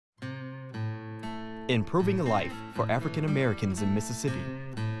improving life for African Americans in Mississippi.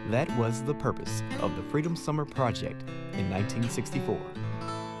 That was the purpose of the Freedom Summer Project in 1964.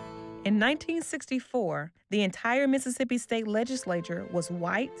 In 1964, the entire Mississippi state legislature was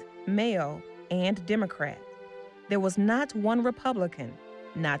white, male, and Democrat. There was not one Republican,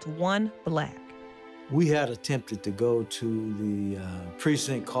 not one black. We had attempted to go to the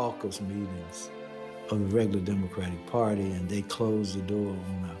precinct caucus meetings of the regular Democratic Party, and they closed the door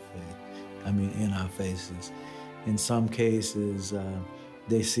on in our faces. In some cases,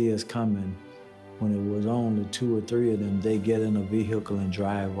 they see us coming. When it was only 2 or 3 of them, they get in a vehicle and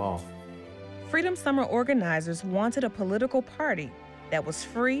drive off. Freedom Summer organizers wanted a political party that was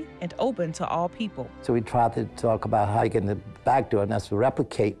free and open to all people. So we tried to talk about how you get in the back door, and that's to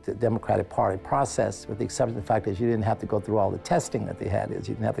replicate the Democratic Party process, with the exception of the fact that you didn't have to go through all the testing that they had. You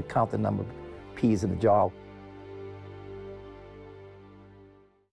didn't have to count the number of peas in the jar.